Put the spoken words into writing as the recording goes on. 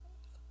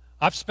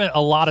I've spent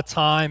a lot of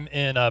time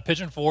in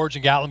Pigeon Forge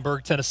in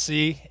Gatlinburg,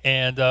 Tennessee,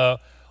 and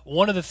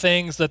one of the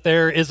things that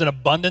there is an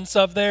abundance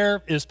of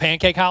there is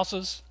pancake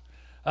houses.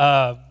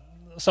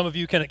 Some of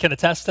you can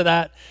attest to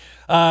that.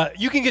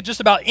 You can get just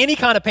about any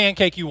kind of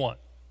pancake you want.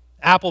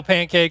 Apple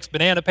pancakes,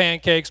 banana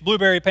pancakes,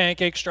 blueberry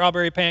pancakes,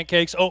 strawberry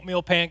pancakes,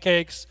 oatmeal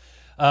pancakes,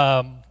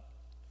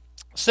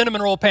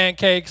 cinnamon roll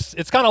pancakes.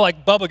 It's kind of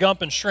like Bubba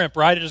Gump and shrimp,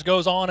 right? It just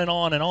goes on and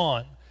on and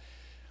on.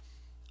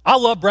 I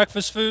love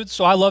breakfast foods,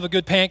 so I love a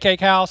good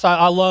pancake house.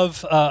 I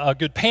love a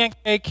good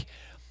pancake.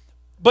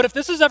 But if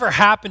this has ever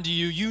happened to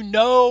you, you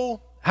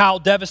know how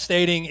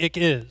devastating it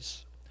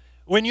is.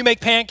 When you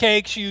make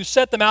pancakes, you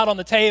set them out on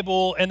the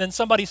table, and then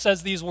somebody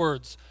says these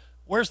words,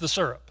 "Where's the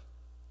syrup?"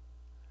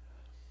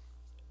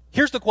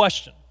 Here's the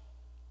question.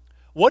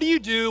 What do you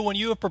do when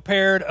you have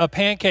prepared a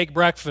pancake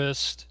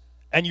breakfast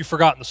and you've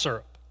forgotten the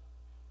syrup?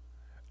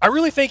 I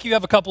really think you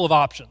have a couple of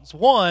options.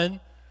 One,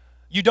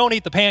 you don't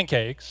eat the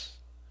pancakes.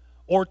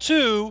 Or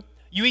two,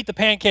 you eat the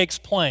pancakes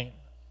plain.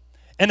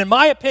 And in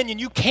my opinion,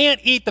 you can't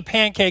eat the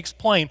pancakes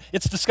plain.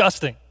 It's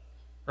disgusting,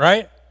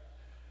 right?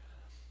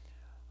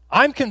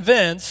 I'm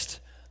convinced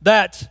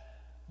that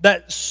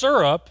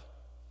syrup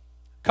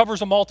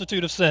covers a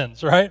multitude of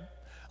sins, right?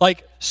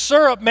 Like,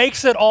 syrup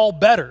makes it all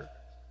better.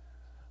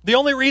 The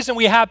only reason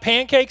we have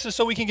pancakes is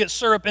so we can get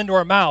syrup into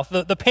our mouth.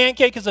 The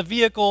pancake is a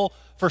vehicle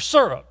for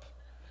syrup.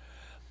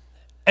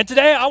 And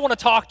today I want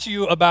to talk to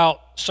you about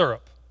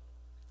syrup.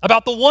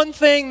 About the one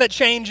thing that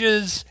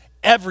changes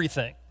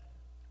everything.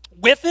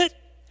 With it,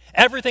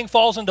 everything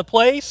falls into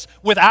place.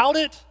 Without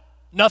it,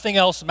 nothing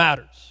else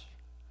matters.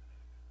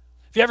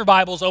 If you have your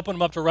Bibles, open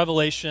them up to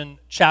Revelation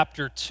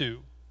chapter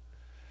 2.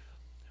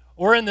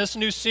 We're in this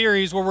new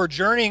series where we're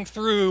journeying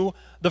through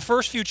the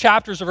first few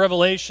chapters of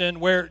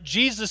Revelation where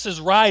Jesus is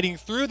writing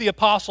through the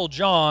Apostle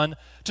John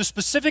to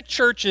specific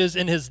churches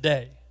in his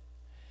day.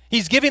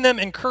 He's giving them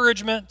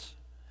encouragement.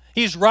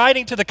 He's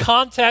writing to the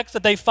context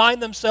that they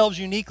find themselves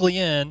uniquely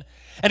in,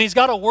 and he's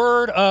got a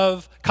word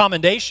of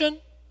commendation,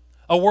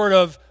 a word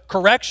of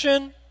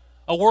correction,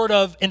 a word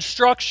of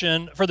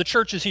instruction for the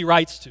churches he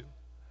writes to.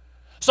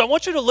 So I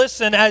want you to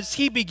listen as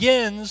he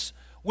begins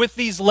with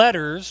these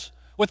letters,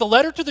 with a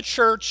letter to the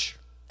church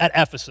at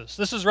Ephesus.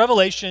 This is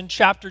Revelation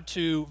chapter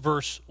 2,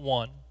 verse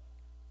 1.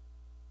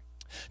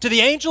 To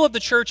the angel of the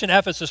church in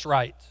Ephesus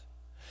write,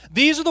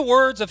 "These are the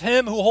words of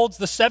him who holds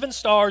the 7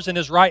 stars in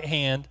his right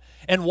hand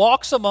and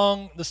walks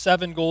among the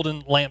 7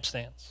 golden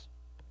lampstands."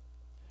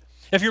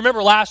 If you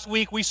remember last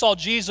week, we saw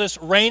Jesus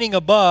reigning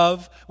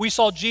above, we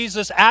saw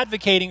Jesus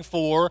advocating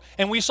for,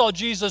 and we saw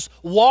Jesus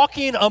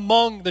walking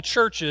among the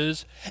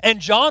churches, and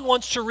John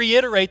wants to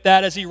reiterate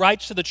that as he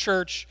writes to the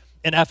church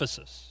in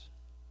Ephesus.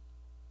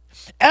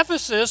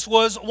 Ephesus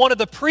was one of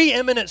the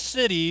preeminent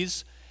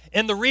cities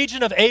in the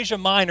region of Asia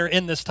Minor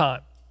in this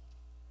time.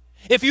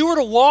 If you were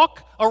to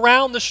walk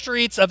around the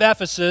streets of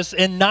Ephesus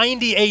in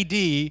 90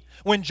 AD,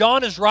 when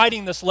John is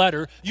writing this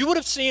letter, you would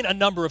have seen a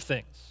number of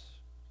things.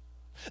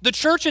 The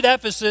church at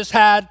Ephesus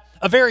had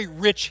a very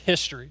rich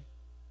history.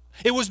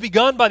 It was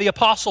begun by the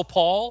Apostle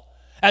Paul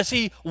as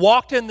he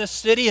walked in this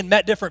city and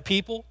met different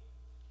people.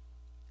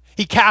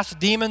 He cast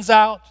demons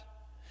out.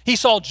 He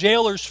saw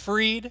jailers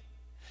freed.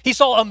 He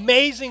saw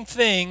amazing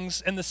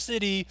things in the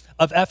city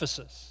of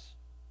Ephesus.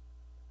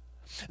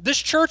 This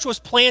church was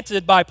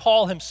planted by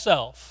Paul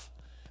himself,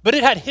 but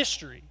it had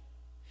history.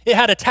 It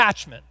had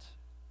attachment.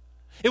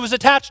 It was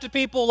attached to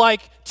people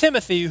like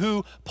Timothy,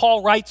 who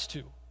Paul writes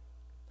to.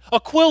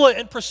 Aquila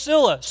and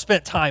Priscilla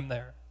spent time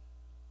there.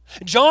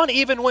 John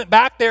even went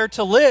back there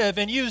to live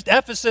and used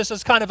Ephesus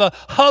as kind of a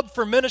hub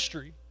for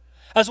ministry,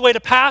 as a way to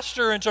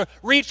pastor and to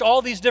reach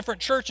all these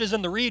different churches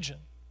in the region.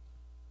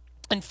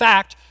 In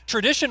fact,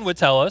 tradition would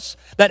tell us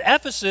that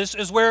Ephesus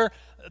is where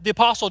the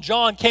Apostle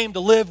John came to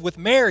live with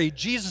Mary,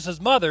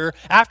 Jesus' mother,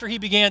 after he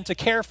began to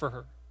care for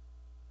her.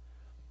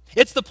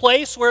 It's the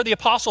place where the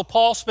Apostle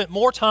Paul spent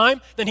more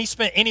time than he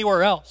spent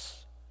anywhere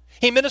else.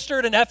 He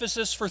ministered in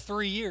Ephesus for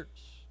 3 years.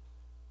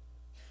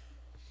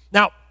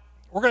 Now,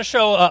 we're going to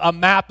show a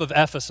map of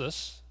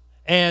Ephesus,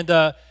 and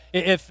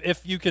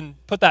if you can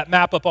put that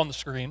map up on the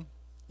screen,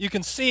 you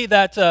can see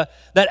that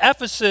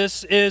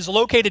Ephesus is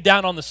located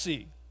down on the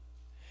sea.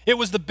 It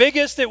was the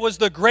biggest, it was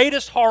the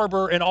greatest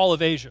harbor in all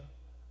of Asia,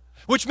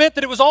 which meant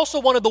that it was also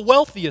one of the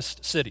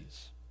wealthiest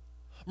cities.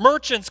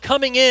 Merchants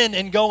coming in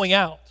and going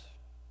out.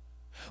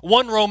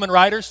 One Roman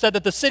writer said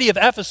that the city of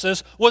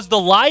Ephesus was the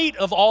light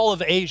of all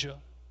of Asia.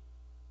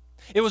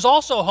 It was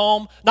also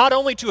home not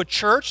only to a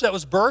church that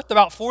was birthed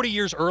about 40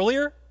 years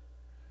earlier,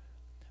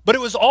 but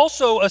it was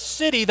also a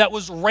city that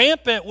was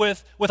rampant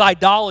with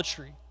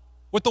idolatry,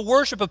 with the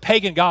worship of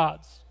pagan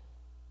gods.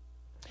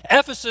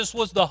 Ephesus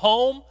was the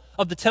home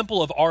of the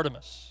temple of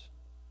Artemis.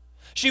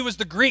 She was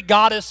the Greek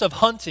goddess of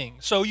hunting,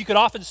 so you could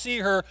often see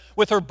her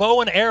with her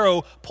bow and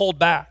arrow pulled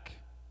back.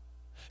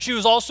 She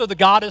was also the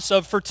goddess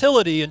of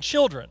fertility and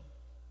children.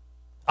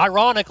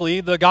 Ironically,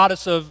 the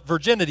goddess of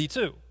virginity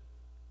too.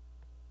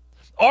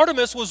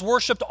 Artemis was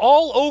worshipped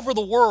all over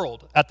the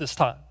world at this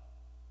time.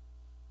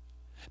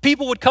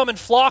 People would come and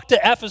flock to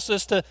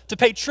Ephesus to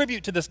pay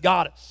tribute to this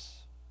goddess.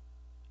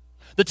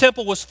 The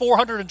temple was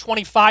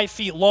 425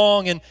 feet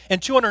long and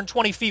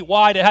 220 feet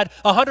wide. It had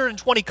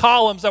 120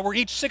 columns that were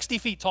each 60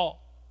 feet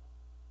tall.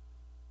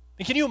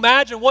 And can you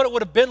imagine what it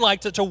would have been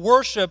like to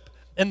worship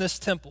in this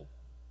temple?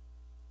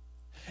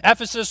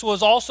 Ephesus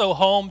was also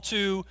home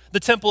to the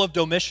Temple of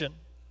Domitian.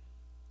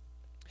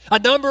 A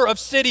number of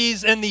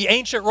cities in the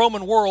ancient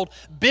Roman world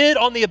bid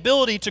on the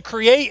ability to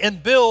create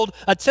and build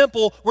a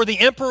temple where the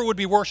emperor would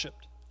be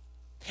worshipped.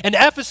 And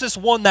Ephesus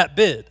won that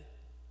bid.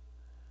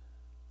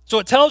 So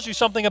it tells you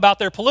something about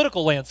their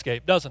political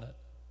landscape, doesn't it?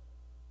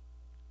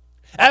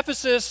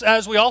 Ephesus,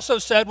 as we also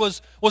said,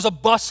 was a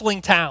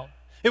bustling town.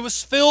 It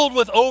was filled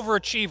with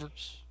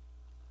overachievers.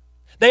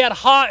 They had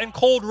hot and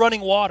cold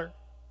running water.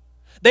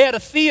 They had a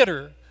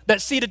theater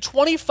that seated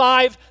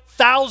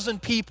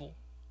 25,000 people.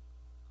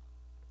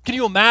 Can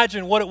you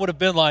imagine what it would have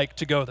been like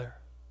to go there?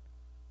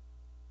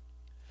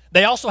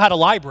 They also had a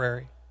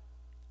library.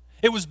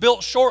 It was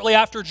built shortly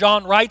after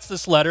John writes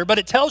this letter, but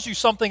it tells you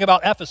something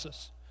about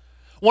Ephesus.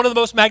 One of the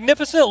most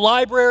magnificent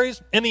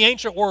libraries in the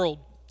ancient world,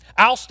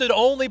 ousted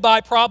only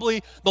by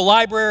probably the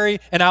library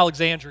in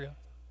Alexandria.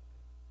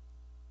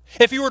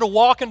 If you were to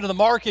walk into the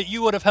market,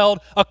 you would have held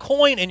a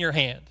coin in your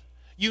hand,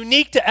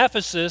 unique to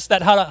Ephesus,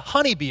 that had a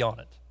honeybee on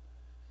it.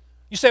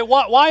 You say,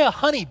 why a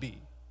honeybee?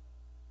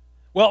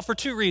 Well, for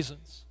two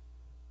reasons.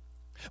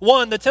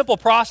 One, the temple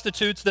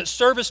prostitutes that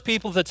serviced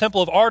people at the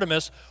temple of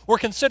Artemis were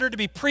considered to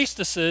be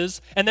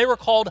priestesses, and they were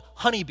called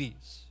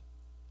honeybees.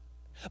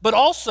 But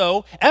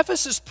also,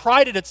 Ephesus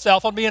prided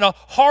itself on being a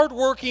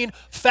hardworking,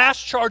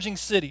 fast-charging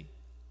city.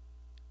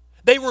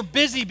 They were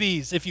busy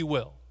bees, if you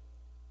will,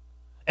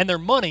 and their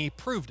money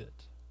proved it.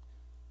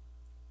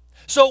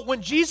 So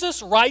when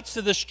Jesus writes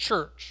to this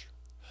church,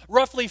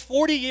 roughly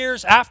 40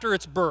 years after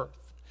its birth,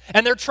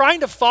 and they're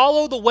trying to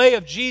follow the way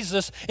of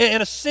Jesus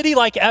in a city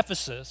like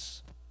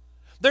Ephesus,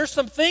 there's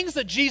some things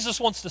that Jesus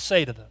wants to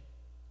say to them.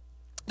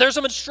 There's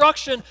some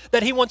instruction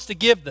that he wants to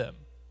give them.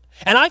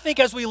 And I think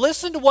as we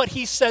listen to what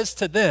he says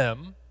to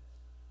them,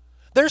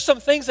 there's some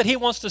things that he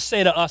wants to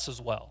say to us as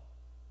well.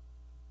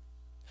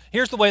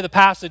 Here's the way the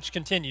passage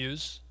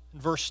continues in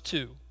verse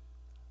 2.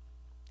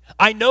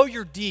 I know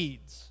your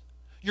deeds,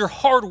 your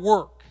hard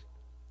work.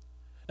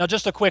 Now,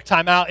 just a quick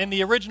time out. In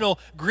the original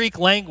Greek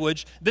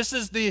language, this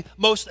is the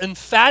most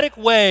emphatic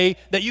way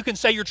that you can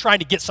say you're trying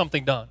to get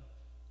something done.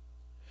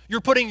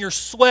 You're putting your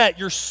sweat,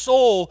 your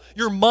soul,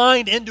 your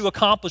mind into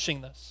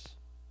accomplishing this.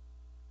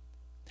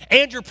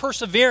 And your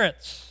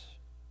perseverance.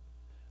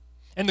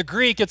 In the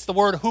Greek, it's the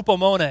word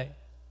hupomone.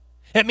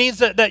 It means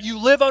that you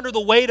live under the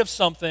weight of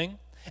something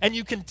and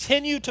you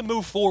continue to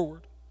move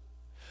forward.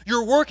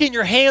 You're working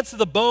your hands to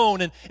the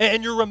bone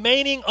and you're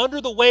remaining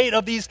under the weight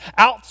of these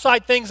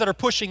outside things that are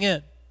pushing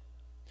in.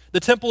 The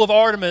temple of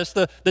Artemis,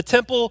 the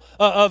temple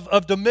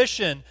of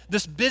Domitian,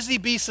 this busy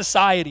bee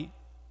society.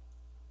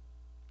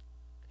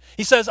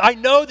 He says, I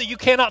know that you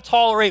cannot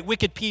tolerate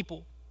wicked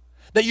people,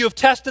 that you have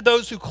tested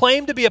those who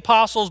claim to be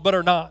apostles but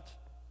are not.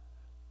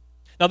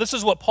 Now, this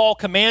is what Paul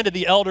commanded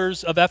the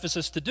elders of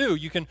Ephesus to do.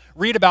 You can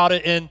read about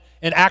it in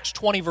Acts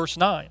 20, verse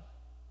 9.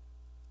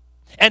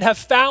 And have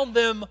found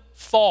them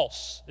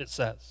false, it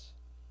says.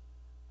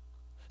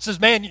 It says,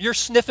 man, you're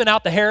sniffing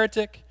out the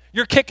heretic.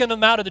 You're kicking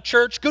them out of the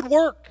church. Good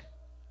work.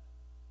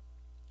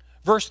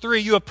 Verse 3,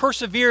 you have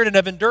persevered and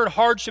have endured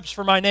hardships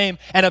for my name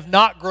and have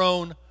not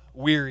grown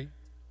weary.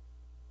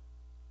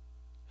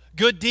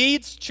 Good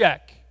deeds,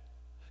 check.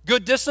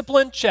 Good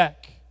discipline,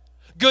 check.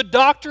 Good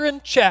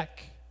doctrine,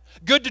 check.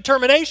 Good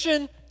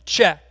determination,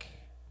 check.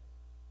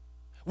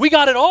 We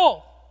got it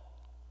all.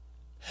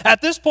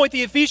 At this point,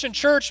 the Ephesian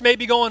church may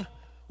be going,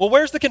 well,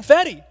 where's the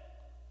confetti?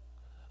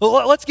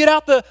 Well, let's get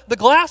out the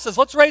glasses.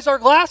 Let's raise our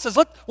glasses.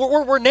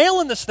 We're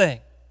nailing this thing.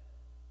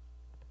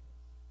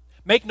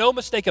 Make no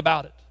mistake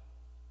about it.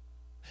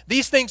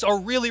 These things are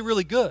really,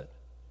 really good.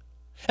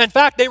 In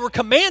fact, they were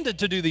commanded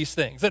to do these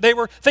things. That they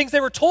were things they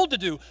were told to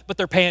do, but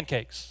they're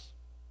pancakes.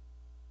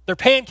 They're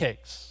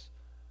pancakes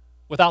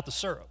without the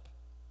syrup.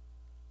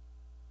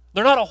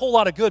 They're not a whole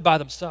lot of good by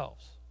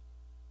themselves.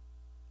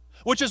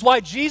 Which is why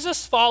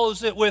Jesus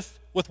follows it with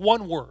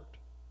one word.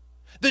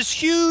 This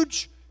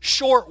huge,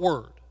 short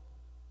word.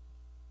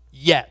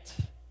 Yet.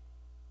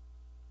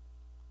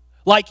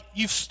 Like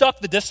you've stuck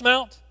the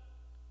dismount,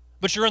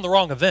 but you're in the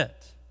wrong event.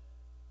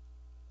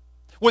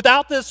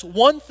 Without this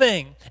one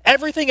thing,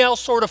 everything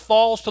else sort of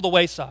falls to the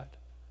wayside.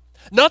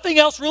 Nothing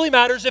else really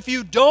matters if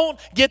you don't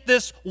get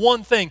this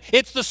one thing.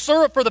 It's the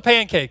syrup for the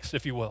pancakes,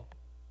 if you will.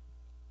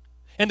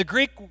 In the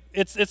Greek,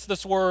 it's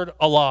this word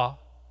Allah,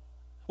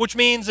 which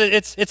means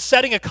it's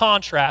setting a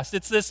contrast.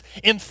 It's this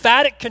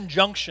emphatic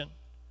conjunction.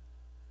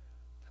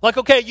 Like,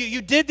 okay,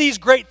 you did these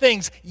great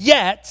things,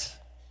 yet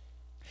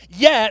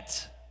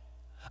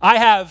I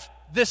have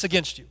this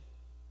against you,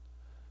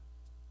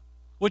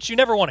 which you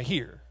never want to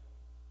hear.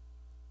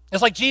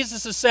 It's like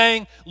Jesus is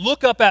saying,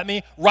 look up at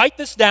me, write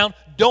this down,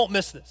 don't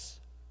miss this.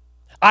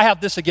 I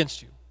have this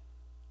against you.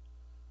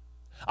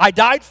 I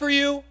died for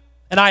you,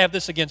 and I have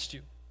this against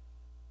you.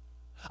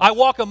 I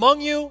walk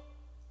among you,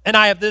 and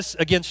I have this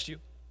against you.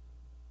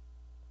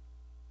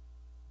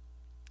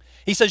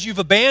 He says, you've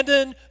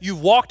abandoned,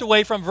 you've walked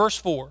away from, verse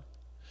 4.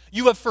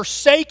 You have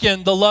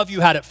forsaken the love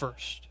you had at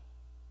first.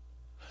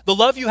 The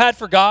love you had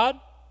for God,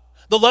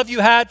 the love you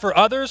had for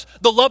others,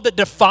 the love that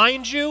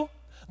defined you,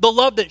 the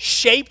love that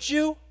shaped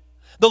you,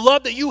 the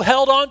love that you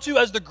held on to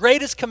as the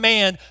greatest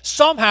command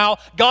somehow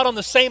got on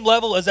the same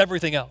level as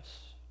everything else.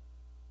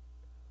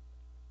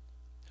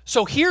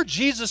 So hear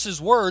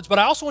Jesus' words, but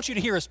I also want you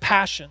to hear his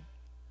passion.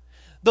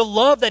 The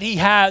love that he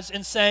has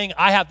in saying,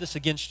 I have this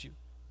against you.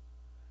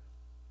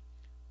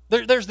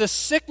 There's this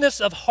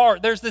sickness of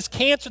heart. There's this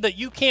cancer that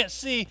you can't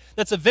see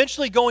that's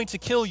eventually going to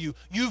kill you.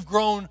 You've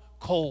grown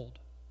cold.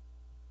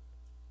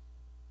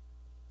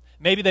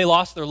 Maybe they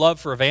lost their love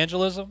for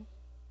evangelism.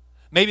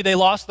 Maybe they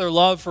lost their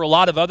love for a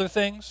lot of other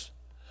things.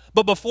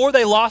 But before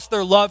they lost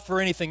their love for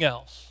anything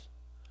else,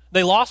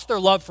 they lost their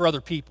love for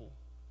other people.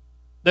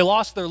 They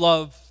lost their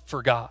love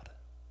for God.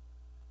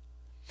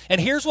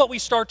 And here's what we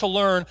start to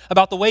learn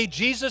about the way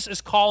Jesus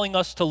is calling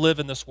us to live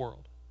in this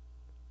world.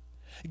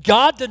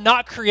 God did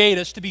not create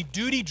us to be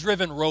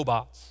duty-driven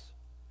robots.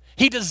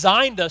 He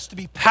designed us to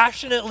be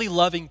passionately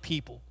loving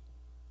people.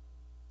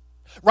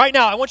 Right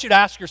now, I want you to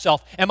ask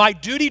yourself, am I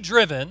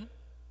duty-driven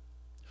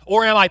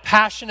or am I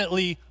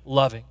passionately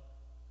loving?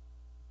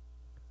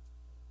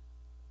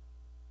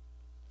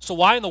 So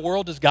why in the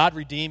world does God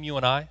redeem you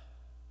and I?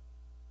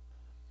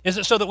 Is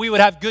it so that we would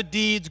have good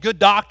deeds, good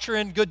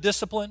doctrine, good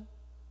discipline?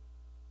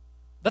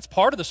 That's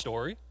part of the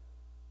story.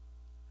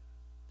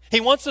 He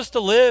wants us to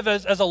live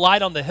as a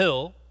light on the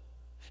hill.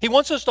 He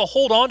wants us to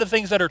hold on to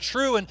things that are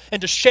true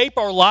and to shape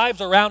our lives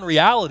around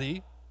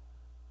reality,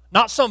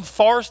 not some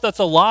farce that's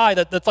a lie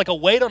that's like a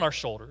weight on our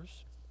shoulders.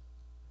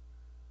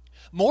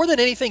 More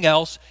than anything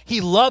else,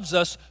 he loves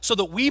us so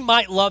that we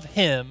might love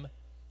him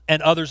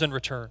and others in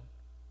return.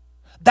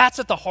 That's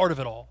at the heart of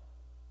it all.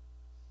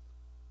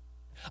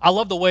 I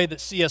love the way that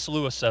C.S.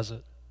 Lewis says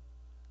it.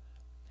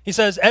 He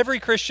says, every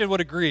Christian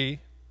would agree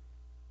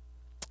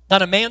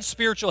that a man's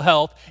spiritual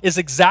health is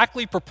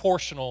exactly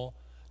proportional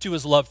to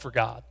his love for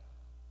God.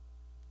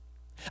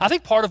 I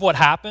think part of what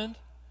happened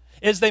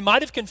is they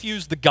might have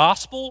confused the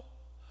gospel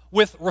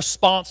with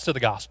response to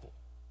the gospel.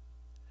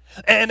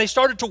 And they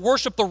started to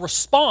worship the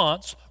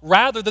response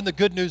rather than the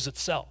good news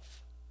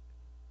itself.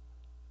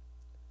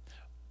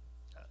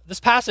 This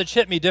passage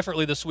hit me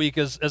differently this week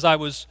as I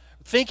was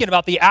thinking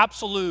about the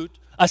absolute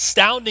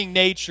astounding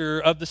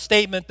nature of the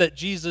statement that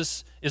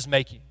Jesus is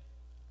making.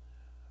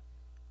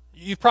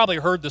 You've probably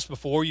heard this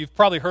before. You've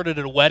probably heard it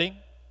at a wedding.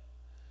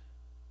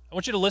 I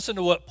want you to listen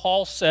to what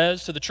Paul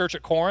says to the church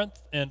at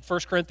Corinth in 1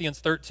 Corinthians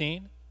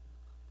 13.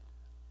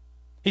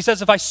 He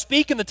says, if I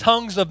speak in the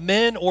tongues of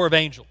men or of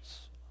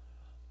angels,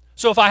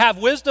 so if I have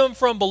wisdom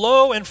from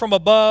below and from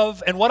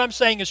above, and what I'm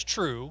saying is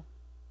true,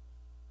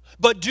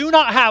 but do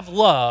not have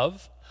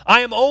love,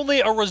 I am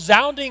only a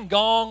resounding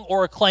gong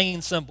or a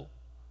clanging cymbal.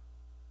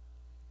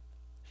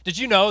 Did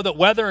you know that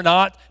whether or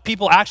not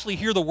people actually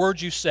hear the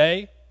words you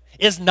say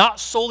is not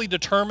solely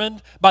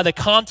determined by the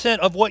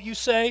content of what you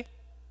say,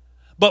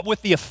 but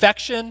with the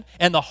affection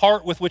and the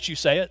heart with which you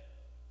say it?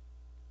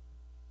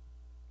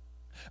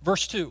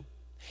 Verse 2,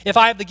 if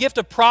I have the gift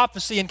of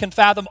prophecy and can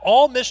fathom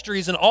all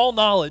mysteries and all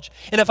knowledge,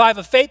 and if I have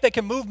a faith that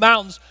can move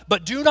mountains,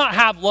 but do not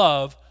have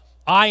love,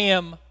 I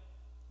am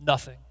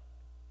nothing.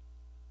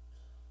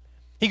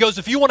 He goes,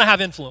 if you want to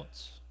have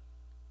influence,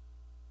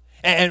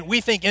 and we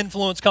think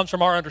influence comes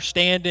from our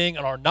understanding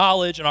and our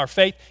knowledge and our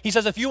faith, he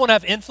says, if you want to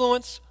have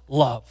influence,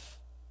 love.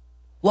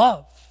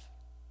 Love.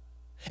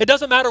 It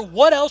doesn't matter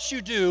what else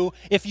you do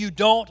if you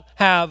don't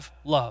have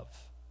love.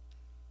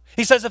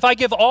 He says, if I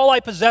give all I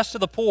possess to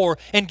the poor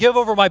and give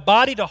over my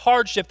body to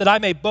hardship that I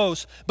may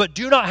boast, but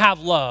do not have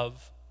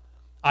love,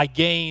 I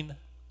gain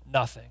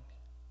nothing.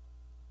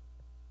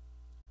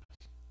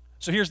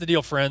 So here's the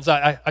deal, friends.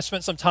 I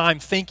spent some time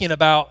thinking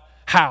about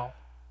how.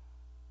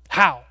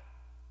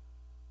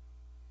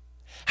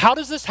 How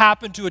does this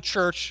happen to a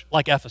church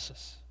like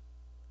Ephesus?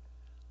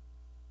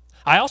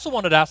 I also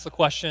wanted to ask the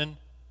question,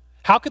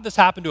 how could this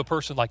happen to a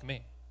person like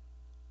me?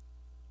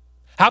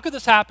 How could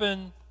this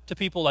happen to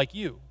people like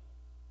you?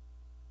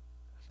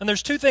 And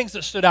there's two things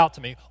that stood out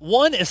to me.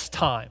 One is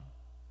time.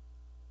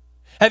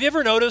 Have you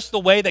ever noticed the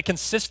way that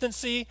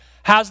consistency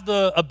has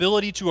the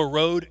ability to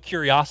erode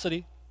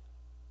curiosity?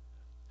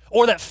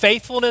 Or that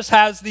faithfulness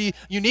has the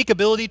unique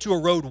ability to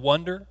erode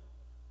wonder?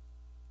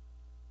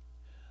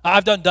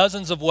 I've done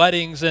dozens of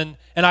weddings, and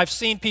I've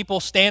seen people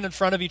stand in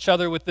front of each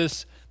other with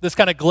this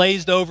kind of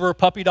glazed over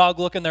puppy dog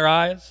look in their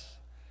eyes.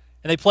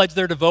 And they pledge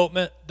their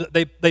devotion,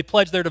 they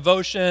pledge their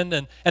devotion,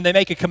 and they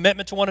make a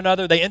commitment to one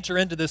another. They enter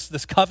into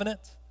this covenant.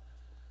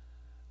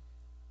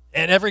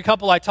 And every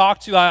couple I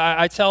talk to,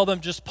 I tell them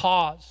just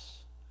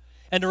pause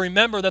and to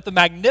remember that the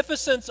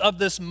magnificence of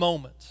this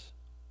moment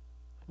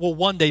will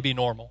one day be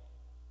normal,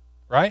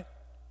 right?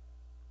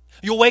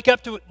 You'll wake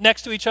up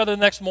next to each other the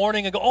next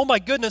morning and go, oh my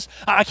goodness,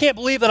 I can't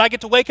believe that I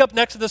get to wake up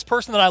next to this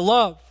person that I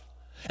love.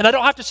 And I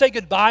don't have to say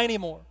goodbye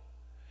anymore.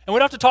 And we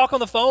don't have to talk on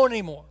the phone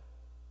anymore.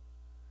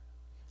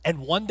 And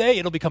one day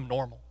it'll become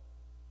normal.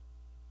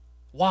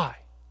 Why?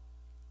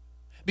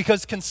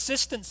 Because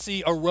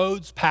consistency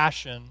erodes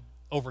passion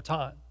over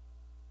time.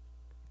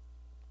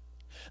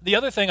 The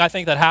other thing I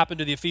think that happened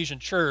to the Ephesian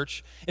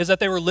church is that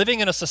they were living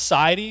in a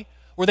society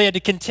where they had to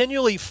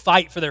continually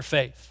fight for their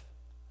faith.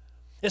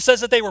 It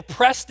says that they were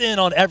pressed in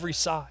on every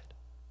side.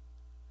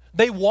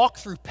 They walked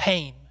through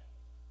pain.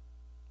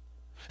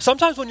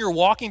 Sometimes when you're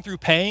walking through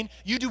pain,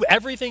 you do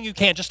everything you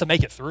can just to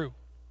make it through.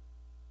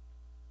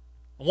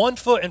 One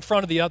foot in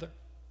front of the other.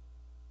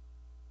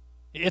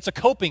 It's a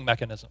coping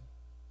mechanism.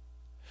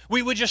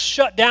 We would just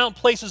shut down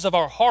places of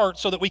our heart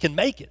so that we can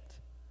make it.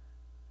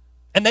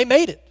 And they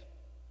made it.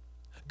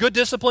 Good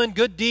discipline,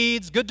 good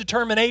deeds, good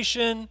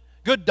determination,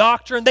 good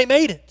doctrine, they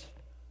made it.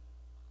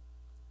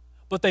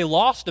 But they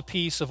lost a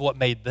piece of what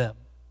made them.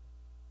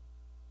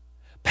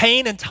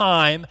 Pain and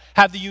time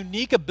have the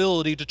unique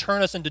ability to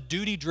turn us into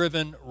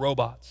duty-driven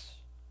robots.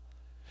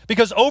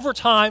 Because over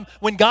time,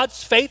 when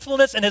God's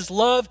faithfulness and His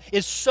love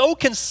is so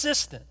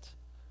consistent,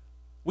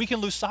 we can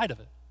lose sight of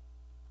it.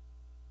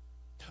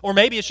 Or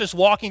maybe it's just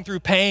walking through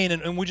pain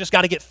and we just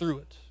got to get through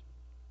it.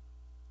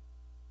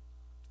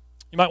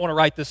 You might want to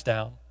write this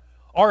down.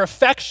 Our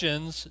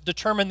affections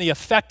determine the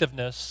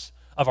effectiveness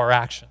of our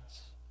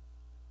actions.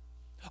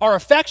 Our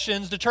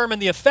affections determine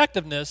the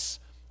effectiveness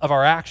of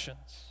our actions.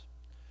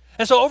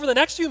 And so over the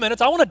next few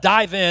minutes, I want to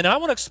dive in and I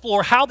want to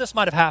explore how this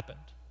might have happened.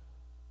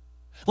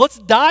 Let's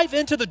dive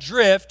into the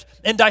drift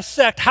and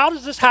dissect how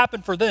does this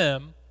happen for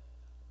them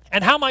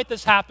and how might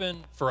this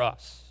happen for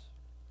us.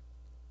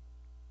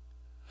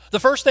 The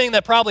first thing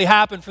that probably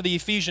happened for the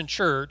Ephesian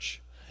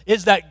church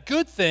is that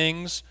good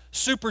things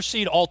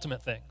supersede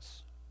ultimate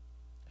things.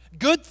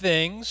 Good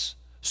things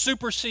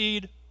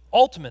supersede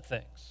ultimate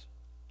things.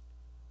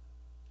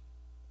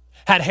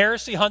 Had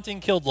heresy hunting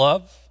killed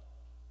love?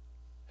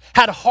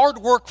 Had hard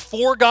work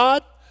for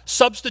God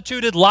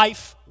substituted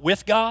life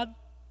with God?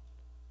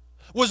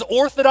 Was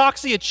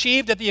orthodoxy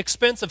achieved at the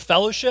expense of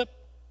fellowship?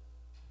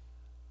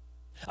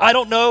 I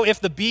don't know if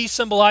the B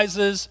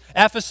symbolizes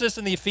Ephesus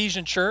and the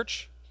Ephesian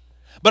church,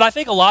 but I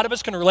think a lot of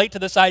us can relate to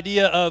this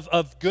idea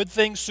of good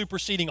things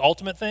superseding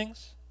ultimate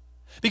things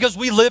because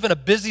we live in a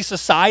busy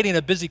society and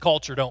a busy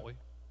culture, don't we?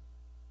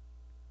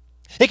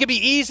 It can be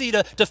easy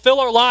to fill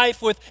our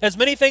life with as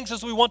many things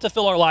as we want to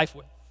fill our life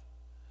with.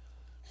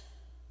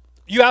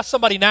 You ask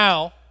somebody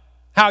now,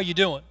 how are you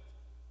doing?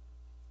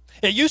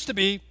 It used to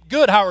be,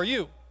 good, how are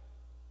you?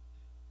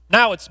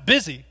 Now it's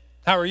busy,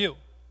 how are you?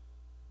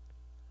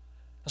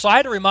 So I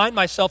had to remind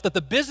myself that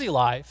the busy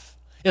life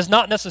is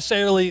not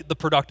necessarily the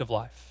productive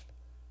life.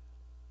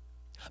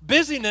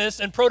 Busyness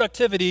and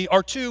productivity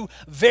are two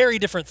very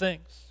different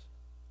things.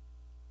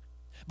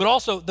 But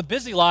also, the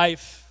busy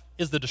life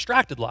is the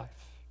distracted life.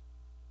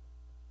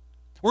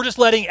 We're just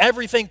letting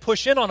everything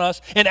push in on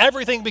us, and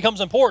everything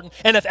becomes important.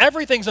 And if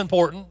everything's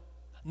important,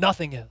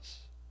 nothing is.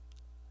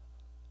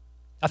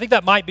 I think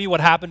that might be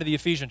what happened to the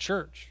Ephesian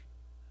church.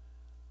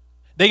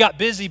 They got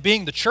busy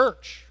being the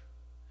church.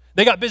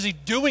 They got busy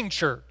doing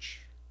church.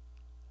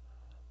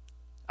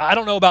 I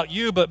don't know about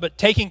you, but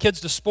taking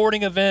kids to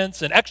sporting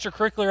events and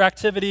extracurricular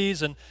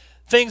activities and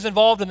things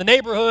involved in the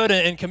neighborhood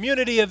and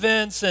community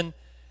events and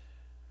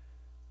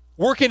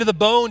working to the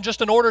bone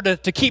just in order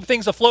to keep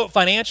things afloat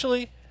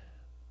financially.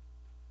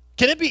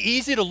 Can it be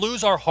easy to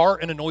lose our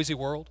heart in a noisy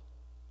world?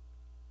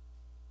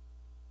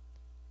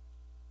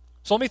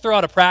 So let me throw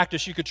out a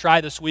practice you could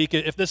try this week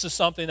if this is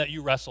something that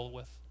you wrestle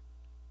with.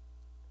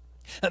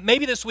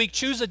 Maybe this week,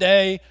 choose a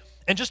day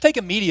and just take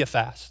a media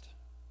fast.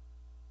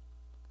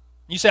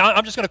 You say,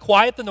 I'm just going to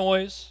quiet the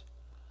noise.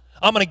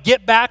 I'm going to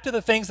get back to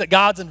the things that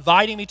God's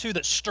inviting me to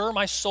that stir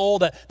my soul,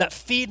 that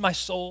feed my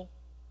soul.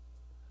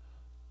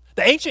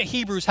 The ancient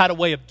Hebrews had a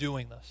way of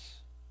doing this.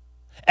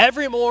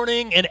 Every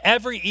morning and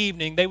every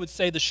evening, they would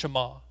say the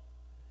Shema.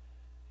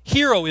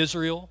 Hear, O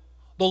Israel,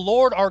 the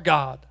Lord our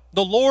God,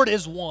 the Lord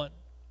is one.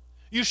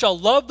 You shall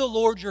love the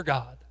Lord your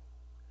God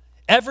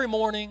every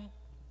morning,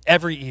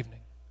 every evening.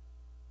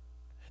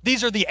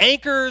 These are the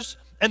anchors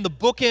and the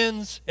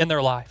bookends in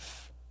their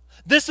life.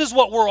 This is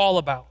what we're all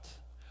about.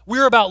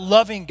 We're about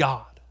loving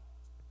God.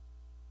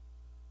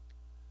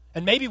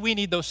 And maybe we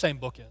need those same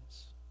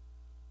bookends.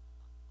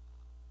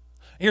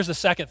 Here's the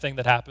second thing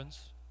that happens.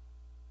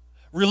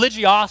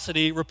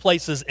 Religiosity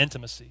replaces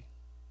intimacy.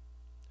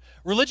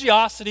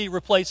 Religiosity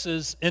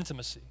replaces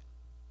intimacy.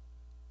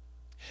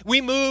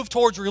 We move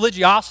towards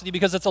religiosity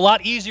because it's a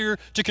lot easier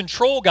to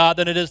control God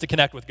than it is to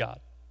connect with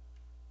God.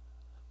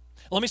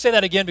 Let me say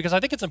that again because I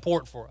think it's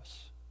important for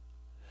us.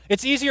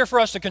 It's easier for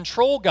us to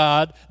control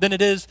God than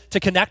it is to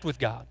connect with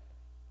God.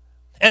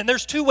 And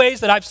there's two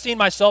ways that I've seen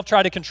myself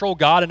try to control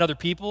God and other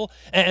people,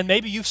 and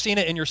maybe you've seen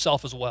it in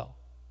yourself as well.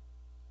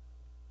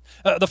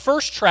 The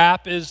first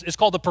trap is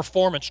called the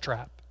performance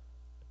trap.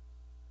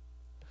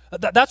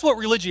 That's what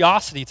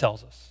religiosity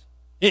tells us.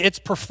 It's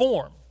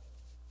perform.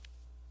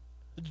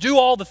 Do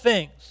all the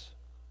things.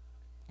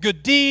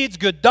 Good deeds,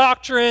 good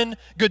doctrine,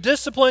 good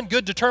discipline,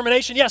 good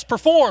determination. Yes,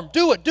 perform.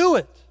 Do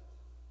it.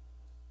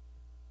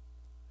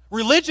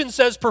 Religion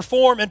says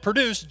perform and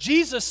produce.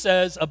 Jesus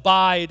says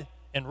abide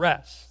and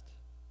rest.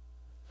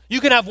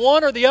 You can have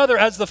one or the other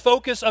as the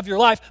focus of your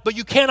life, but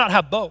you cannot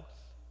have both.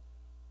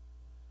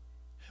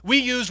 We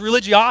use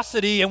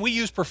religiosity and we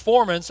use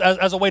performance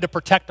as a way to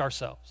protect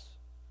ourselves.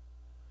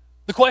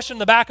 The question in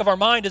the back of our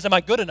mind is, am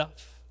I good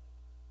enough?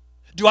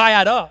 Do I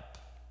add up?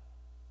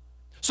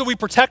 So we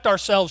protect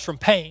ourselves from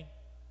pain.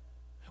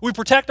 We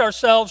protect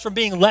ourselves from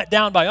being let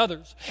down by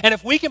others. And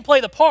if we can play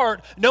the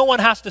part, no one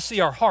has to see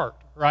our heart,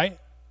 right?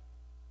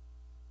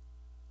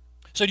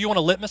 So do you want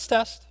a litmus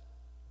test?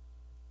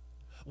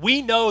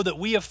 We know that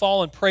we have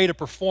fallen prey to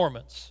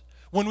performance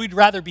when we'd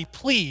rather be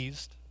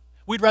pleased,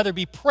 we'd rather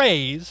be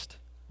praised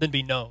than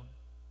be known.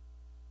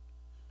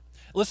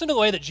 Listen to the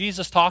way that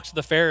Jesus talks to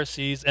the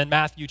Pharisees in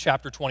Matthew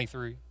chapter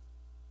 23.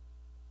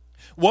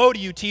 Woe to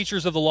you,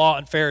 teachers of the law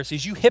and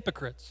Pharisees, you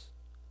hypocrites!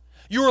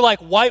 You are like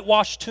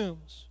whitewashed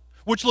tombs,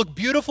 which look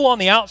beautiful on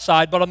the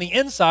outside, but on the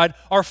inside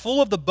are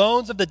full of the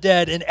bones of the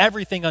dead and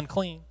everything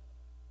unclean.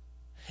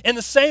 In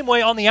the same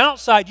way, on the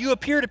outside you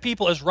appear to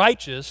people as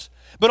righteous,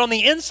 but on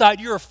the inside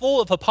you are full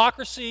of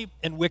hypocrisy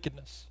and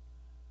wickedness.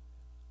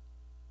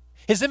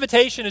 His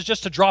invitation is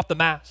just to drop the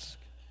mask.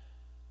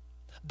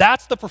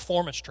 That's the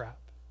performance trap.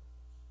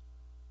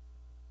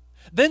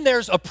 Then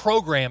there's a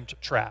programmed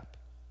trap.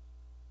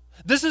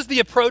 This is the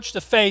approach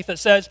to faith that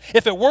says,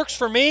 if it works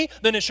for me,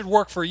 then it should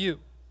work for you.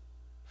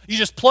 You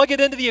just plug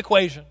it into the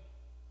equation.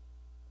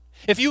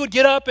 If you would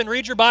get up and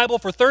read your Bible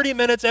for 30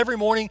 minutes every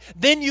morning,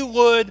 then you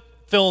would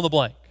fill in the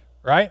blank,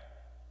 right?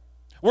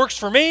 Works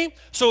for me,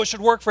 so it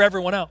should work for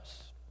everyone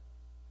else.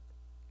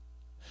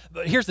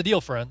 But here's the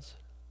deal, friends.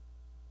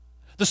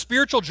 The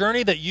spiritual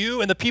journey that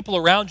you and the people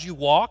around you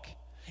walk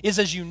is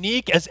as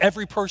unique as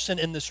every person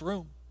in this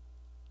room.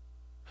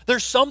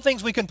 There's some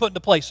things we can put into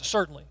place,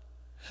 certainly,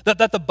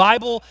 that the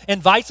Bible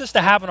invites us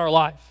to have in our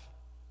life.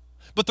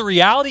 But the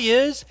reality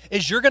is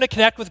you're going to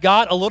connect with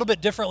God a little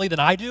bit differently than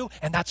I do,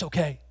 and that's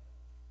okay.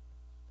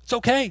 It's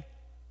okay.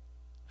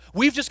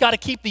 We've just got to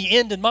keep the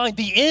end in mind.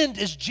 The end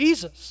is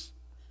Jesus.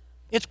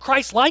 It's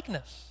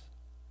Christ-likeness.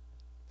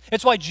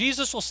 It's why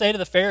Jesus will say to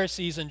the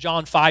Pharisees in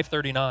John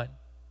 5:39,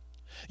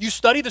 you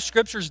study the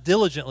scriptures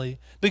diligently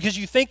because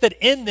you think that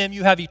in them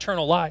you have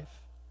eternal life.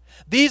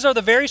 These are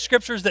the very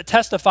scriptures that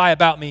testify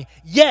about me,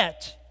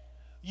 yet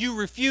you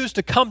refuse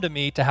to come to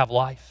me to have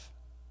life.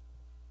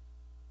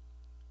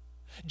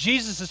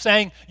 Jesus is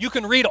saying you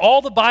can read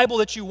all the Bible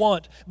that you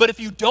want, but if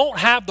you don't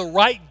have the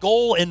right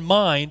goal in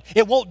mind,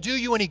 it won't do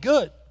you any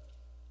good.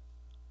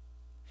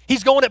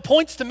 He's going, it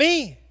points to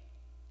me.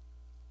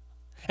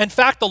 In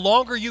fact, the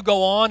longer you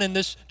go on in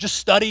this just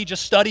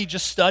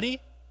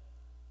study,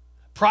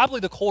 probably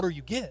the colder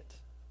you get.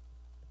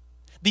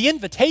 The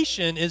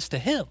invitation is to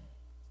Him.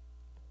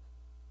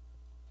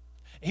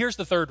 Here's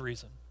the third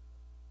reason.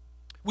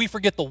 We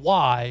forget the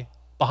why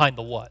behind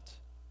the what.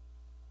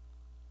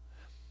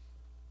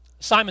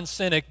 Simon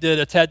Sinek did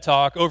a TED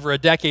Talk over a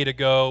decade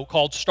ago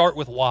called Start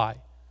With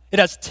Why. It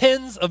has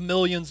tens of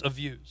millions of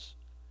views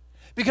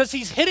because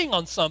he's hitting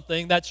on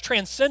something that's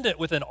transcendent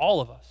within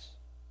all of us.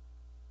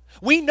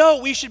 We know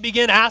we should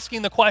begin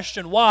asking the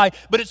question why,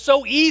 but it's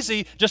so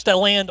easy just to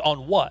land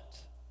on what.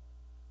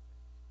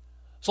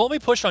 So let me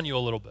push on you a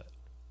little bit.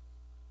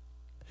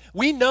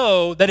 We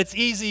know that it's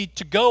easy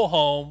to go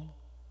home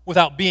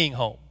without being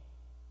home.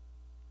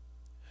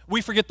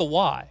 We forget the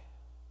why.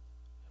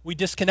 We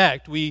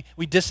disconnect. We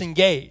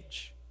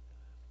disengage.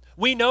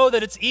 We know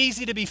that it's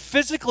easy to be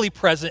physically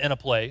present in a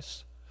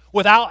place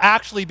without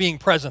actually being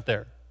present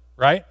there,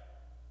 right?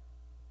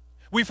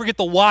 We forget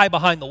the why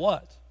behind the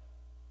what.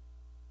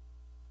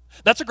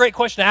 That's a great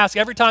question to ask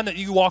every time that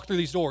you walk through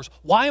these doors.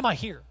 Why am I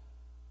here?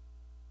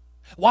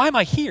 Why am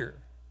I here?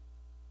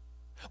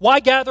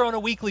 Why gather on a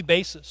weekly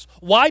basis?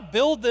 Why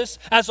build this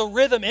as a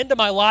rhythm into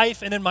my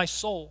life and in my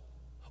soul?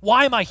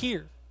 Why am I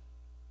here?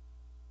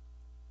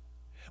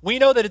 We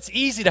know that it's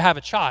easy to have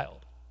a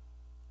child.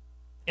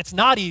 It's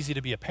not easy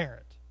to be a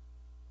parent.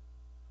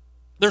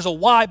 There's a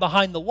why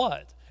behind the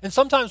what. And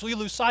sometimes we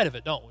lose sight of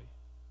it, don't we?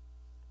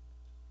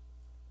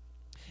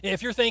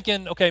 If you're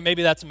thinking, okay,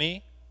 maybe that's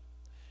me,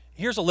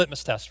 here's a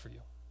litmus test for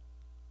you.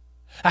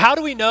 How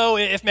do we know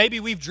if maybe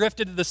we've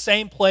drifted to the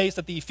same place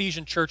that the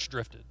Ephesian church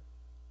drifted?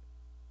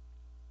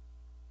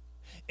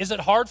 Is it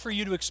hard for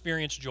you to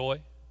experience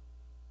joy?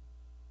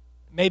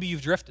 Maybe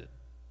you've drifted.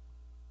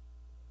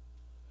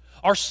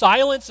 Are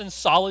silence and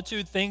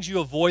solitude things you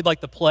avoid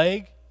like the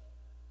plague?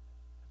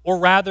 Or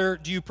rather,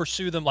 do you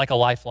pursue them like a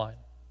lifeline?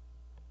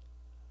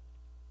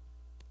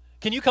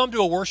 Can you come to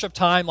a worship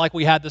time like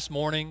we had this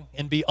morning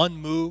and be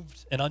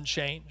unmoved and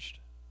unchanged?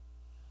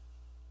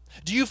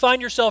 Do you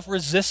find yourself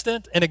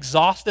resistant and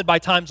exhausted by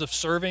times of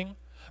serving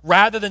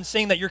rather than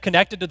seeing that you're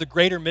connected to the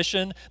greater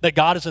mission that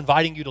God is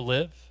inviting you to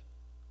live?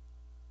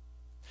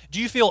 Do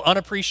you feel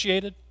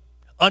unappreciated,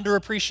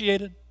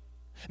 underappreciated,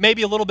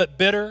 maybe a little bit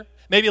bitter,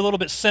 maybe a little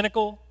bit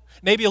cynical,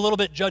 maybe a little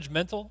bit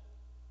judgmental?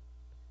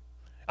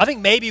 I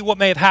think maybe what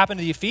may have happened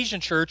to the Ephesian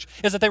church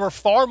is that they were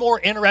far more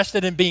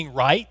interested in being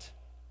right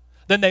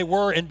than they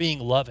were in being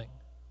loving.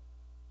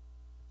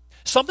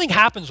 Something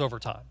happens over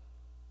time.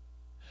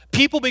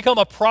 People become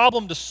a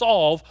problem to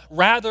solve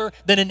rather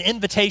than an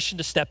invitation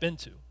to step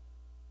into.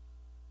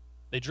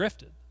 They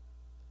drifted.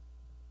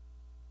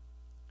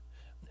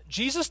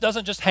 Jesus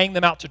doesn't just hang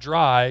them out to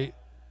dry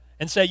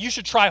and say, you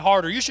should try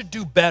harder, you should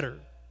do better.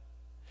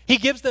 He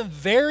gives them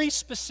very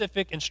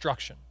specific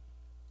instruction.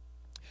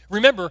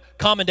 Remember,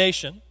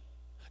 commendation,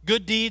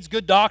 good deeds,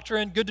 good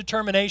doctrine, good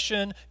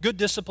determination, good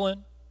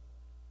discipline.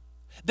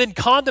 Then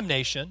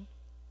condemnation,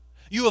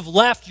 you have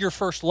left your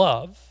first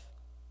love.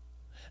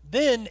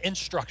 Then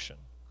instruction.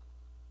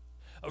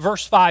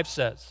 Verse 5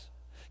 says,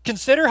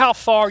 consider how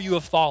far you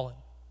have fallen.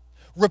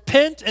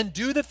 Repent and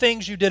do the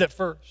things you did at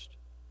first.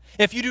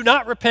 If you do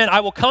not repent,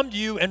 I will come to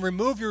you and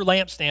remove your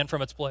lampstand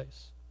from its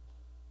place.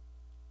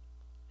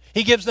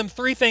 He gives them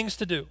 3 things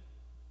to do.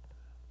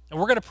 And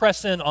we're going to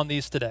press in on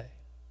these today.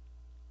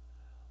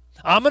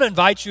 I'm going to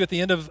invite you at the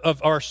end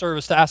of our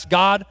service to ask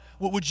God,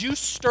 would you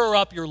stir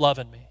up your love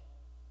in me?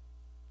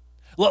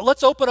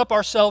 Let's open up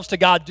ourselves to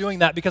God doing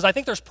that, because I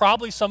think there's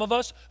probably some of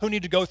us who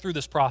need to go through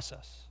this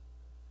process.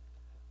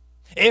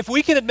 If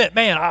we can admit,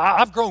 man,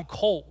 I've grown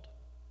cold,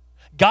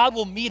 God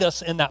will meet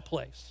us in that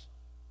place.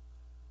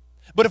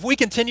 But if we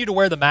continue to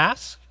wear the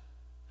mask,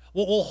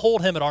 we'll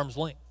hold him at arm's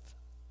length.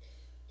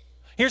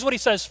 Here's what he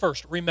says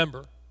first.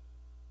 Remember.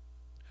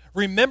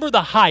 Remember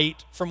the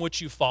height from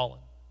which you've fallen.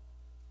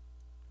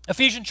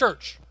 Ephesian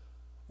church,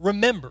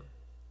 remember.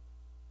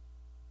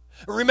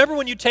 Remember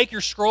when you take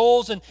your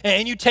scrolls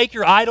and you take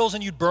your idols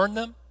and you burn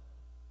them?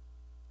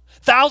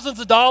 Thousands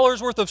of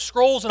dollars worth of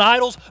scrolls and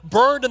idols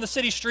burned in the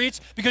city streets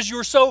because you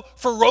were so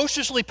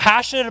ferociously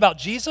passionate about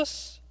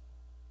Jesus?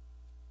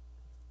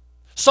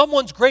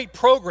 Someone's great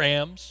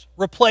programs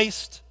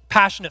replaced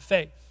passionate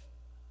faith.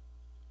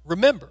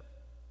 Remember.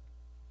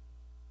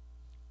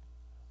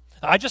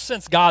 I just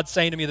sensed God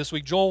saying to me this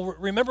week, Joel,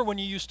 remember when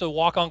you used to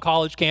walk on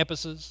college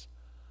campuses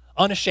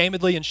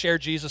unashamedly and share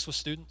Jesus with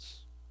students?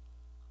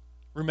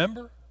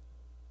 Remember?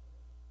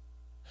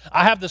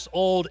 I have this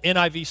old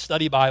NIV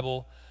study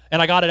Bible,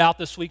 and I got it out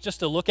this week just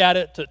to look at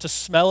it, to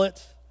smell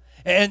it,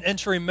 and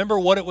to remember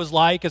what it was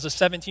like as a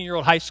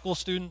 17-year-old high school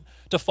student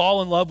to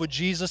fall in love with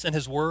Jesus and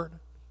his word.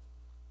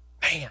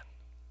 Man,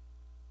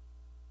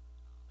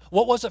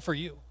 what was it for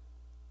you?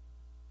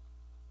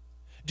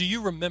 Do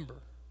you remember?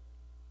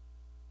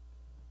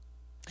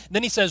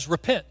 Then he says,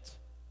 repent.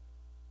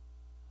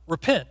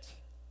 Repent.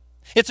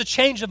 It's a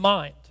change of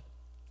mind.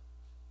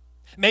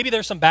 Maybe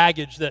there's some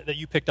baggage that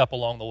you picked up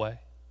along the way.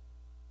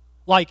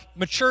 Like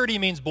maturity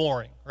means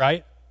boring,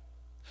 right?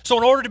 So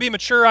in order to be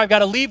mature, I've got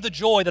to leave the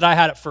joy that I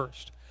had at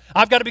first.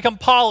 I've got to become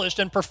polished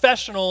and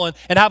professional and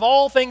have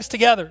all things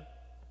together.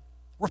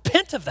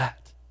 Repent of that.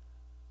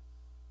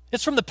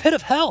 It's from the pit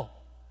of hell.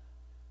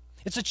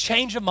 It's a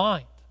change of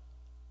mind.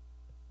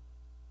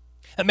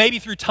 And maybe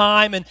through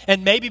time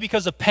and maybe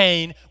because of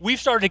pain, we've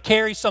started to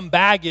carry some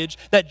baggage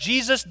that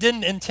Jesus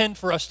didn't intend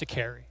for us to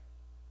carry.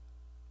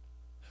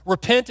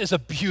 Repent is a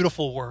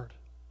beautiful word.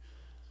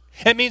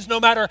 It means no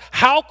matter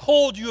how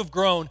cold you have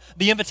grown,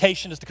 the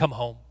invitation is to come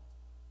home.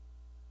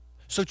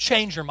 So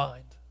change your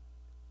mind.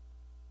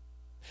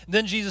 And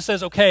then Jesus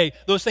says, okay,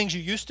 those things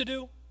you used to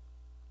do,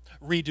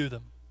 redo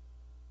them.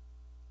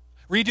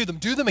 Redo them.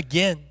 Do them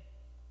again.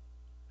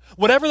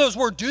 Whatever those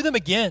were, do them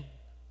again.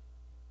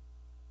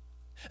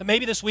 And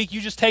maybe this week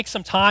you just take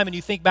some time and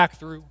you think back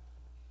through.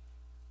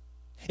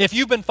 If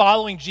you've been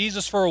following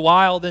Jesus for a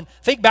while, then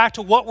think back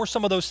to what were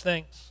some of those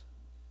things.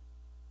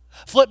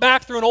 Flip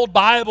back through an old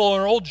Bible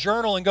or an old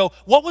journal and go,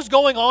 what was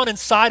going on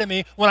inside of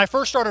me when I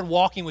first started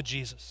walking with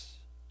Jesus?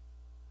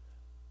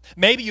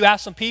 Maybe you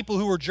ask some people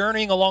who were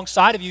journeying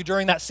alongside of you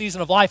during that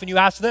season of life and you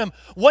ask them,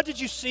 what did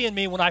you see in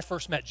me when I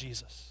first met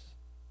Jesus?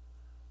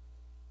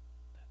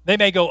 They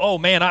may go, oh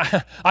man,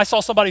 I saw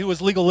somebody who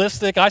was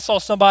legalistic. I saw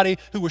somebody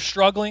who was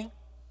struggling.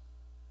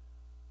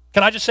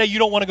 Can I just say you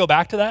don't want to go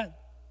back to that?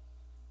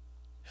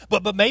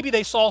 But maybe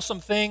they saw some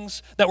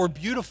things that were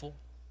beautiful.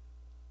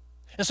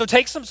 And so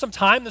take some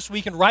time this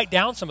week and write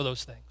down some of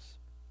those things.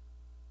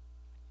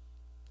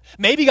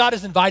 Maybe God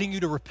is inviting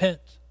you to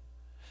repent,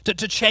 to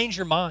change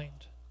your mind.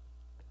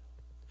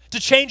 To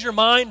change your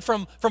mind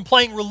from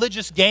playing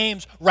religious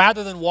games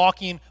rather than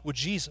walking with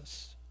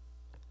Jesus.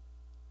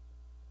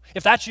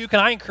 If that's you, can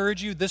I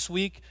encourage you this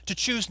week to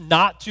choose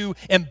not to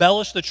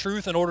embellish the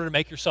truth in order to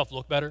make yourself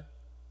look better?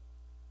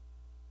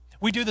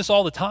 We do this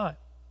all the time.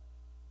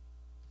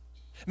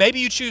 Maybe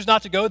you choose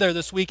not to go there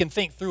this week and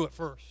think through it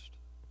first.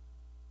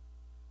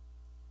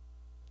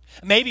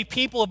 Maybe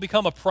people have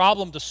become a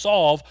problem to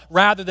solve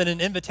rather than an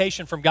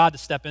invitation from God to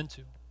step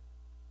into.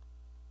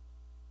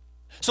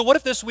 So what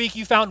if this week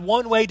you found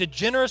one way to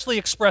generously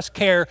express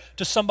care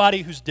to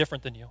somebody who's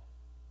different than you?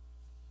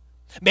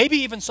 Maybe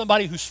even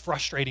somebody who's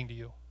frustrating to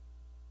you.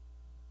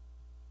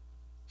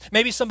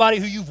 Maybe somebody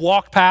who you've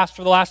walked past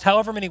for the last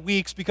however many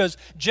weeks, because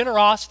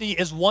generosity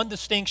is one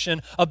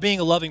distinction of being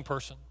a loving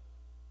person.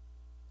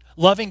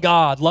 Loving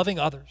God, loving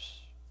others.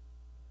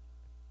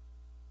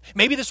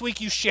 Maybe this week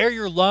you share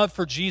your love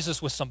for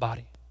Jesus with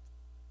somebody,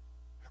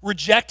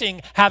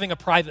 rejecting having a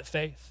private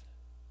faith.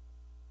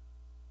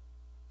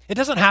 It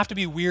doesn't have to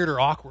be weird or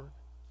awkward.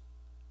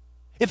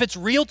 If it's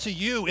real to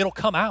you, it'll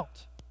come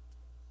out.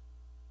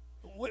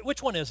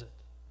 Which one is it?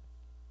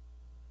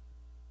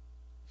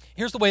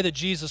 Here's the way that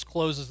Jesus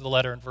closes the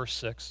letter in verse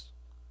 6.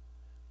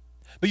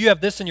 But you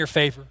have this in your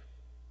favor.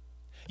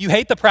 You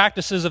hate the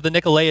practices of the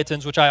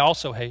Nicolaitans, which I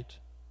also hate.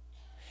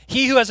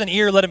 He who has an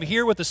ear, let him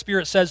hear what the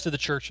Spirit says to the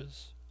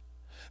churches.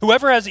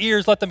 Whoever has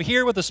ears, let them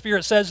hear what the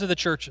Spirit says to the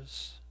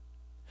churches.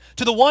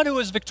 To the one who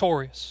is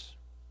victorious,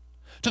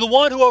 to the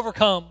one who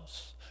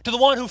overcomes, to the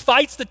one who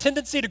fights the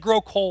tendency to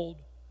grow cold,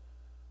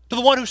 to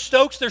the one who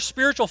stokes their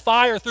spiritual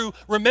fire through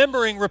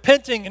remembering,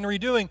 repenting, and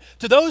redoing,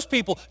 to those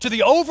people, to the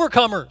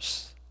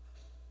overcomers,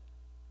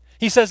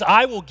 he says,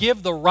 I will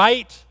give the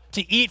right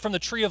to eat from the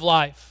tree of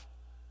life,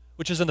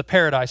 which is in the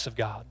paradise of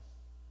God.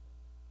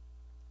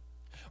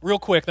 Real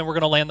quick, then we're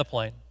going to land the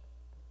plane.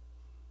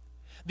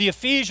 The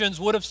Ephesians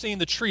would have seen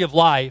the tree of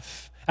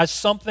life as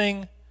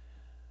something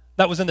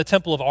that was in the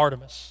temple of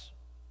Artemis.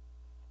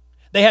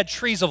 They had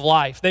trees of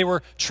life. They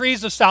were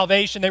trees of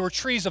salvation. They were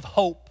trees of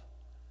hope.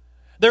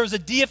 There was a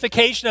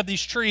deification of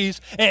these trees,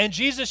 and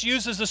Jesus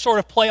uses this sort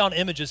of play on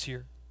images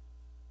here.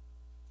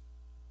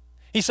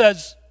 He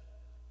says,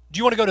 do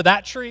you want to go to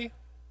that tree,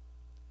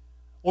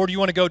 or do you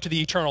want to go to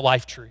the eternal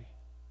life tree?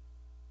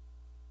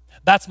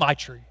 That's my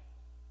tree.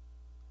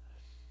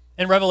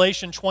 In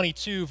Revelation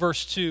 22,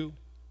 verse 2,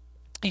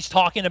 he's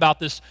talking about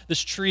this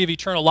tree of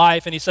eternal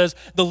life, and he says,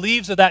 the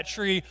leaves of that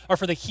tree are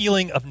for the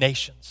healing of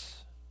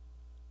nations.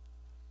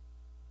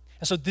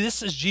 And so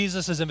this is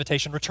Jesus'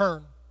 invitation.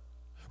 Return.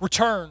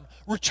 Return.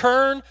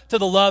 Return to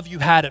the love you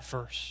had at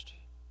first.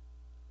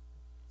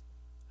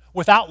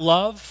 Without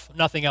love,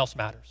 nothing else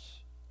matters.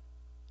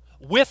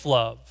 With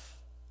love,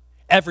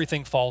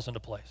 everything falls into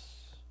place.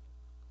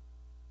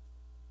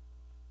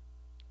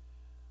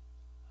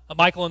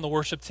 Michael and the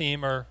worship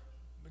team are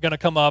going to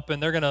come up,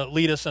 and they're going to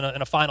lead us in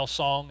a final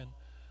song. And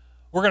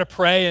we're going to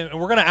pray, and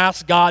we're going to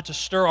ask God to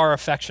stir our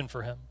affection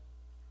for him.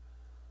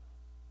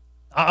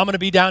 I'm going to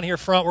be down here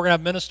front. We're going to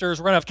have ministers.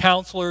 We're going to have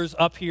counselors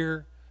up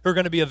here who are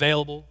going to be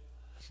available.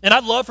 And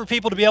I'd love for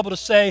people to be able to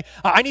say,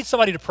 I need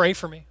somebody to pray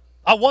for me.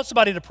 I want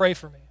somebody to pray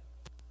for me.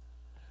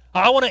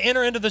 I want to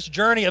enter into this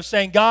journey of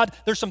saying, God,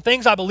 there's some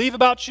things I believe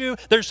about you.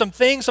 There's some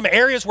things, some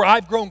areas where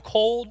I've grown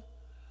cold.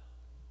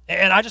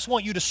 And I just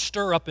want you to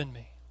stir up in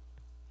me.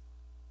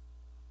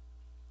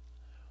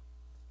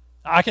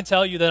 I can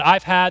tell you that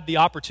I've had the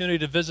opportunity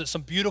to visit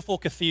some beautiful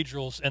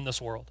cathedrals in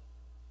this world.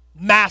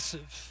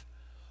 Massive,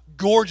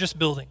 gorgeous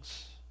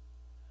buildings.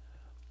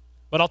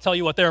 But I'll tell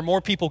you what, there are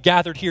more people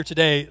gathered here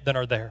today than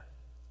are there.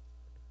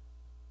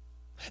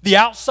 The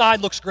outside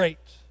looks great,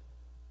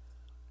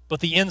 but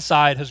the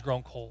inside has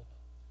grown cold.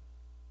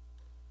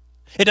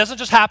 It doesn't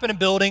just happen in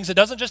buildings. It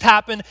doesn't just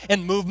happen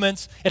in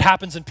movements. It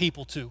happens in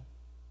people too.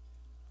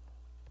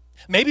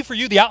 Maybe for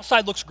you, the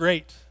outside looks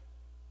great,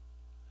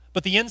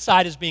 but the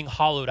inside is being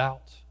hollowed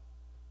out.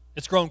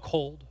 It's grown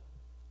cold.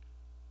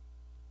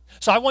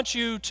 So I want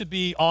you to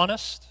be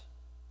honest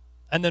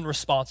and then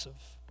responsive.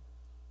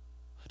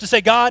 To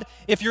say, God,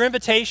 if your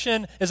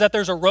invitation is that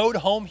there's a road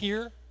home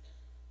here,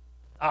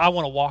 I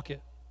want to walk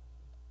it.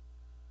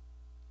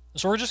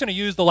 So we're just going to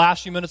use the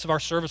last few minutes of our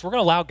service. We're going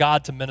to allow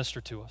God to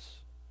minister to us.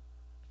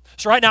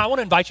 So right now, I want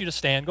to invite you to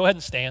stand. Go ahead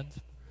and stand.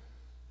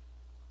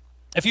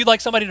 If you'd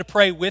like somebody to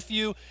pray with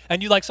you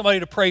and you'd like somebody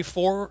to pray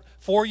for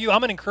you, I'm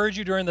going to encourage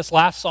you during this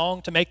last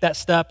song to make that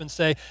step and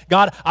say,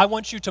 God, I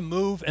want you to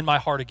move in my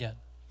heart again.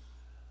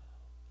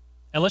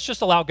 And let's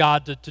just allow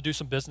God to do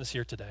some business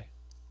here today.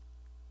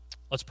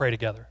 Let's pray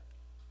together.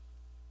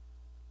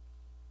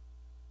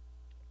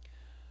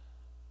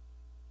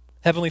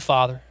 Heavenly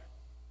Father,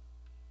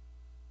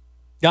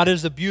 God, it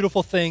is a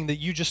beautiful thing that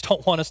you just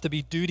don't want us to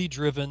be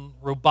duty-driven,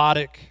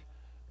 robotic,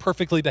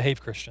 perfectly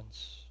behaved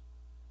Christians.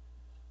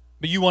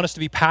 But you want us to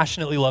be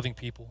passionately loving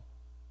people.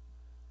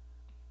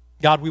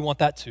 God, we want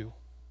that too.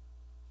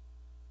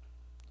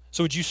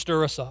 So would you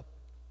stir us up?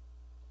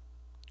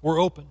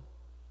 We're open.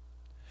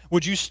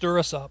 Would you stir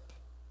us up?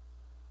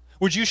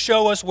 Would you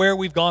show us where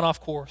we've gone off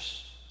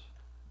course?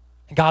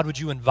 And God, would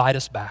you invite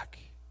us back?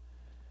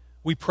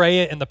 We pray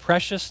it in the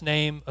precious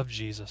name of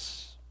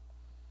Jesus.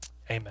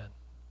 Amen.